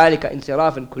إلى ذلك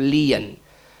انصرافا كليا.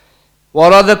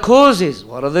 What are the causes?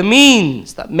 What are the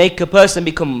means that make a person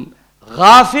become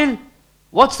ghafil?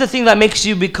 What's the thing that makes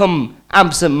you become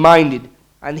absent-minded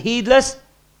and heedless?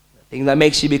 The thing that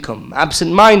makes you become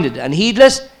absent-minded and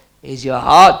heedless is your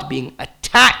heart being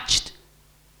attached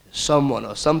to someone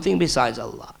or something besides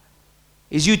Allah.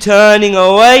 Is you turning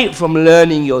away from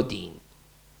learning your deen?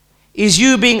 Is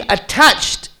you being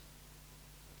attached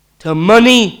to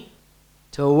money,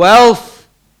 to wealth,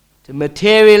 to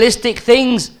materialistic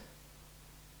things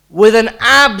with an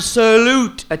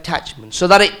absolute attachment, so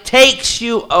that it takes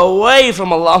you away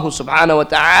from Allah subhanahu wa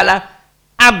ta'ala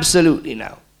absolutely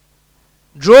now.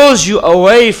 Draws you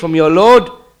away from your Lord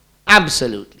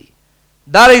absolutely.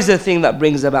 That is the thing that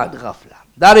brings about ghafla.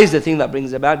 That is the thing that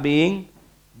brings about being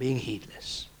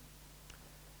heedless.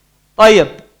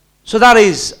 طيب. So that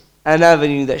is an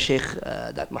avenue that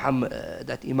that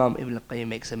Imam Ibn al-Qayyim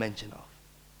makes a mention of.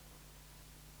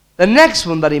 The next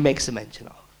one that he makes a mention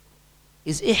of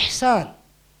is ihsan.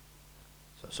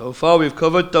 So far we've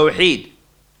covered tawheed,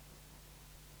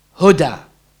 huda,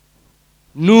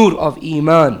 nur of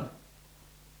iman,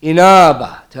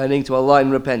 inaba, turning to Allah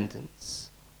in repentance.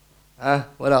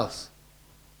 What else?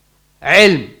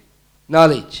 Ilm,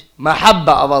 knowledge, mahabba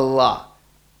of Allah,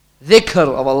 dhikr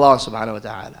of Allah subhanahu wa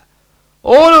ta'ala.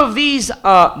 All of these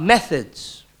are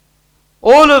methods.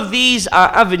 All of these are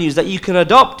avenues that you can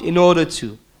adopt in order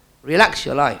to relax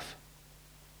your life.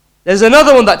 There's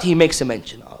another one that he makes a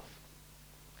mention of.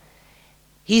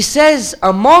 He says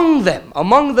among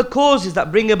the causes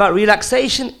that bring about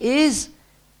relaxation is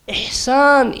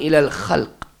ihsan ila al-khalq.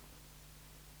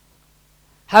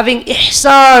 Having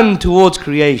ihsan towards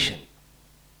creation.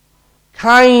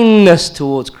 Kindness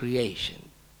towards creation.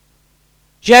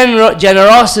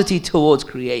 Generosity towards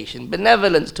creation.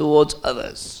 Benevolence towards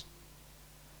others.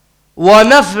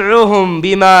 وَنَفْعُهُمْ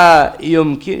بِمَا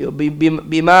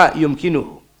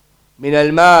يُمْكِنُهُ من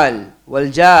المال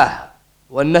والجاه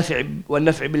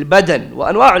والنفع بالبدن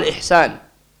وأنواع الإحسان.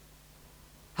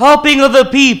 Helping other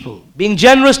people, being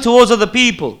generous towards other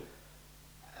people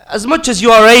as much as you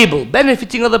are able,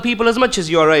 benefiting other people as much as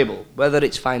you are able, whether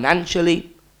it's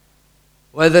financially,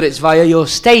 whether it's via your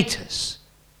status.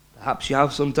 Perhaps you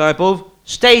have some type of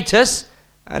status,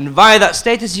 and via that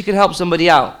status you can help somebody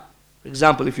out. For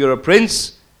example, if you're a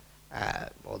prince,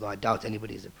 although I doubt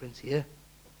anybody is a prince here.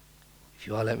 If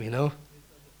you are, let me know.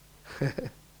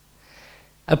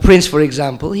 A prince, for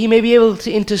example, he may be able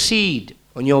to intercede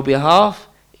on your behalf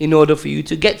in order for you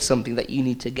to get something that you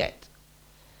need to get.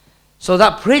 So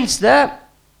that prince there,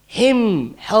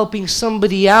 him helping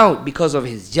somebody out because of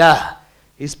his jah,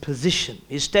 his position,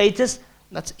 his status,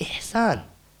 that's ihsan.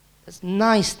 That's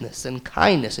niceness and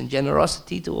kindness and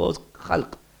generosity towards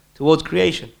khalq, towards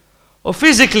creation. Or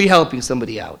physically helping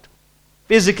somebody out.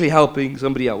 Physically helping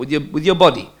somebody out with your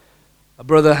body. A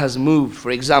brother has moved,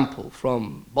 for example,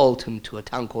 from Bolton to a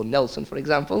town called Nelson, for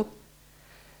example.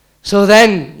 So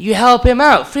then you help him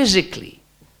out physically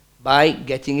by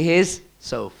getting his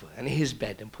sofa and his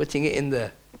bed and putting it in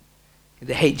the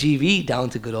HGV down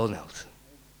to good old Nelson.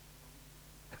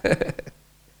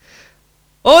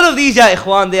 All of these, ya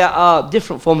ikhwan, there are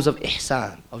different forms of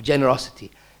ihsan, of generosity.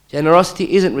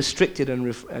 Generosity isn't restricted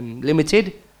and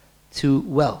limited to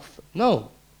wealth.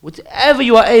 No, whatever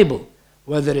you are able.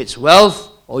 Whether it's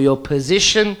wealth or your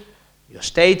position, your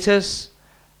status,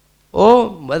 or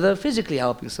whether physically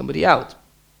helping somebody out.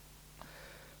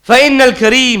 فَإِنَّ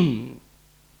الْكَرِيمِ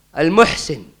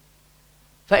الْمُحْسِنِ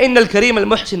فإن الكريم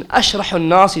المحسن أشرح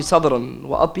الناس صدرا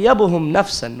وأطيبهم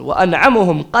نفسا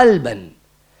وأنعمهم قلبا.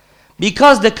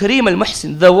 Because the Kareem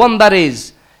al-Muhsin, the one that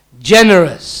is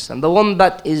generous and the one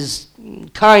that is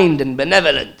kind and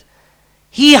benevolent,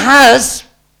 he has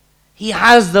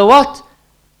the what?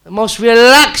 The most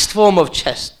relaxed form of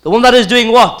chest. The one that is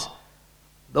doing what?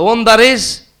 The one that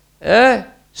is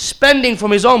spending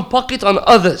from his own pocket on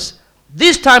others.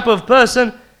 This type of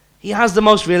person, he has the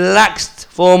most relaxed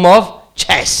form of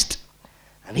chest.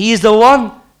 And he is the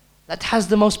one that has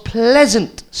the most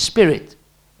pleasant spirit.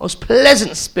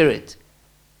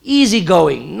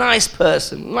 Easygoing, nice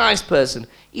person.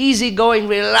 Easygoing,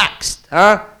 relaxed.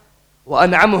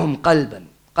 وَأَنْعَمُهُمْ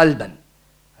قَلْبًا.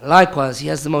 Likewise, he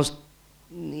has the most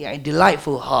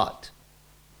delightful heart.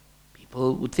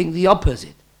 People would think the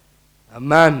opposite. A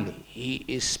man, he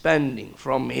is spending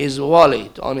from his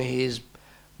wallet on his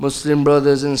Muslim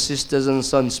brothers and sisters and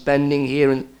sons, spending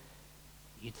here, and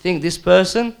you'd think this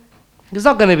person is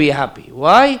not going to be happy.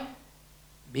 Why?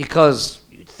 Because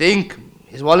you'd think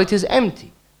his wallet is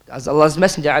empty. As Allah's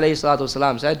Messenger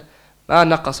ﷺ said, مَا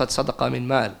نَقَصَتْ صَدَقَةٌ مِنْ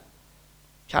مَالٍ.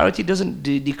 Charity doesn't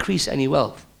decrease any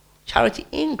wealth. Charity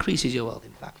increases your wealth,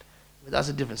 in fact. But that's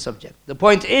a different subject. The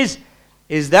point is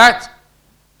that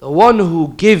the one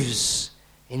who gives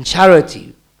in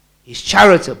charity is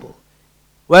charitable,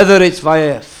 whether it's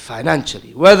via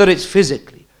financially, whether it's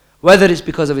physically, whether it's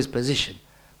because of his position,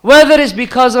 whether it's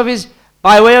because of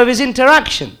by way of his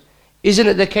interaction. Isn't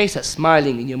it the case that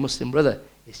smiling in your Muslim brother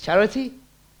is charity?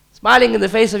 Smiling in the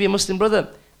face of your Muslim brother,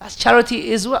 that's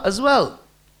charity as well.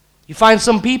 You find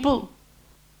some people,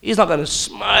 he's not going to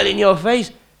smile in your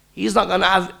face. He's not going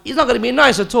to be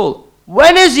nice at all.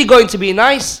 When is he going to be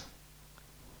nice?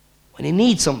 When he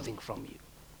needs something from you.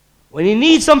 When he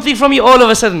needs something from you, all of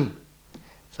a sudden,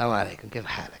 Assalamu alaikum, kif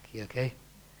halak, you okay?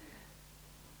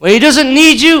 When he doesn't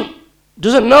need you,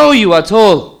 doesn't know you at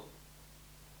all,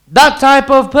 that type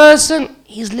of person,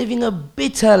 he's living a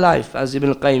bitter life, as Ibn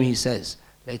al-Qayyim he says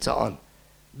later on.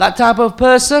 That type of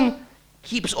person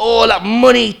keeps all that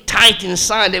money tight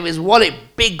inside of his wallet,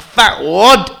 big fat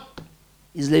wad.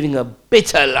 He's living a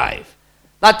bitter life.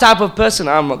 That type of person,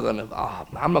 I'm not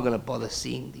gonna bother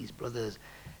seeing these brothers,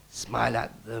 smile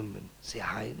at them and say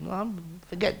hi. No,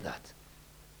 forget that.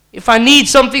 If I need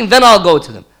something, then I'll go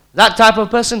to them. That type of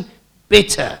person,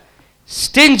 bitter,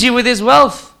 stingy with his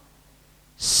wealth,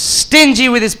 stingy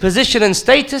with his position and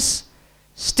status,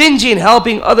 stingy in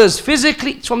helping others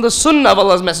physically. It's from the sunnah of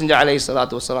Allah's Messenger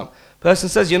ﷺ. Person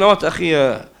says, you know what,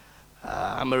 akhi,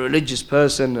 I'm a religious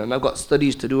person and I've got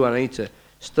studies to do and I need to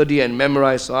study and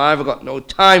memorize, so I've got no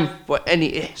time for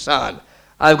any ihsan.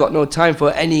 I've got no time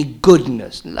for any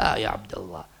goodness. La ya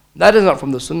Abdullah. That is not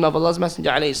from the sunnah of Allah's Messenger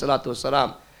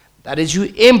ﷺ. That is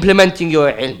you implementing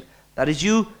your ilm. That is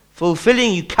you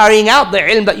fulfilling, you carrying out the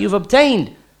ilm that you've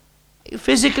obtained. You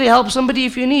physically help somebody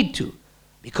if you need to.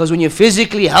 Because when you're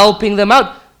physically helping them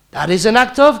out, that is an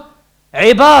act of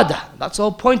ibadah. That's the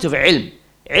whole point of ilm.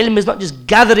 Ilm is not just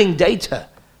gathering data.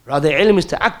 Rather, ilm is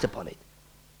to act upon it.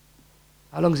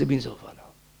 How long has it been so far now?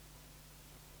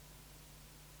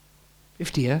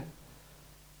 50, yeah?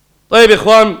 طيب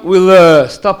ikhwan, we'll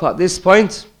stop at this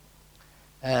point.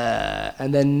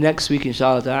 And then next week,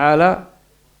 inshallah ta'ala,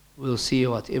 we'll see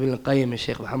what Ibn al-Qayyim and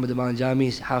Shaykh Muhammad Aman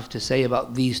Jami have to say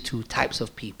about these two types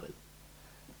of people.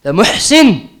 The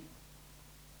muhsin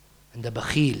and the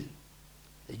bakhil.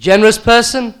 The generous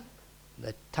person,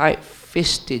 the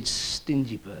tight-fisted,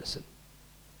 stingy person.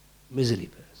 Miserly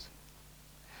person.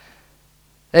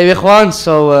 Hey, ikhwan,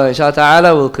 so inshallah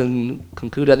ta'ala we'll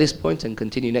conclude at this point and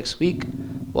continue next week.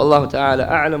 Wallahu ta'ala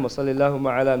a'lam wa sallallahu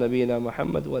ala nabiyyina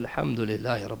Muhammad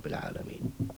walhamdulillahi rabbil alameen.